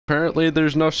Apparently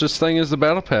there's no such thing as the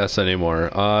battle pass anymore.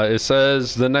 It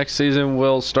says the next season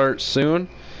will start soon,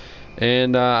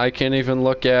 and I can't even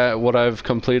look at what I've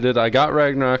completed. I got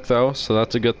Ragnarok though, so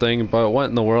that's a good thing, but what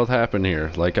in the world happened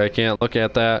here? Like, I can't look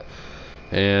at that,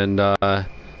 and I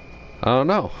don't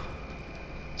know.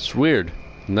 It's weird.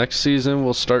 Next season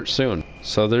will start soon,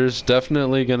 so there's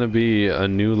definitely gonna be a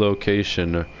new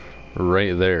location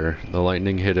right there. The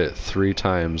lightning hit it 3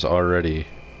 times already.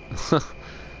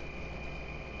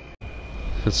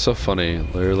 It's so funny,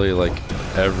 literally like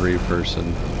every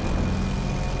person.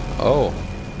 Oh,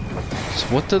 so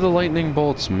what do the lightning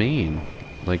bolts mean?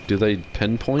 Like, do they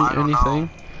pinpoint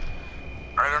anything?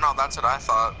 I don't know, that's what I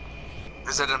thought.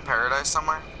 Is it in paradise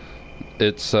somewhere?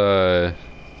 It's right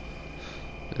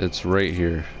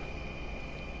here.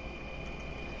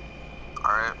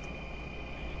 Alright.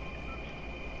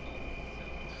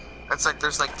 It's like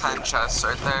there's like 10 chests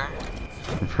right there.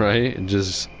 Right? It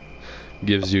just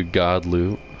gives you god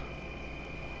loot.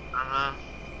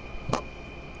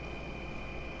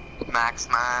 Max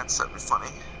mats, that'd be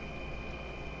funny.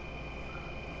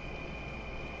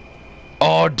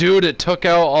 Oh, dude, it took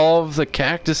out all of the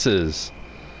cactuses.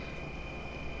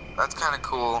 That's kind of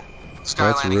cool.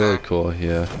 That's really cool,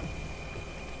 yeah.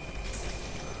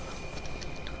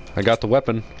 I got the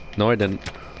weapon. No, I didn't.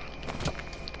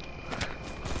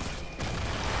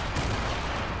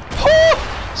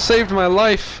 Oh! Saved my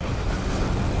life.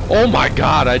 Oh my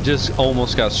god, I just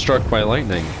almost got struck by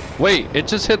lightning. Wait, it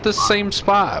just hit the same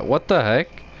spot. What the heck?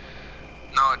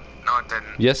 No, it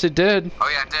didn't. Yes, it did. Oh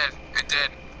yeah, it did. It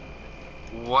did.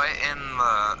 What in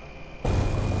the...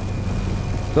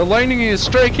 The lightning is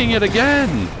striking it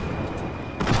again.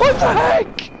 What the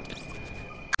heck?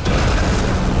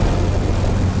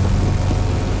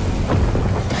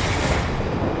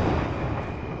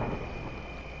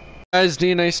 Guys,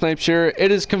 DnAsnipez here.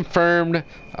 It is confirmed.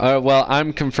 Well,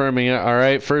 I'm confirming it. All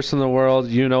right, first in the world.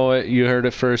 You know it. You heard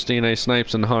it first.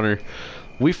 DnAsnipez and Hunter.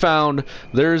 We found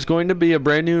there's going to be a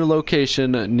brand new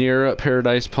location near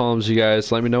Paradise Palms. You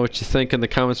guys, let me know what you think in the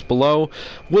comments below.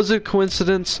 Was it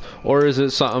coincidence or is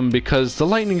it something? Because the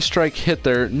lightning strike hit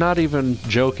there, not even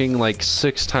joking, like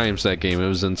 6 times that game. It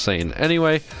was insane.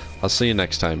 Anyway, I'll see you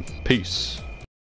next time. Peace.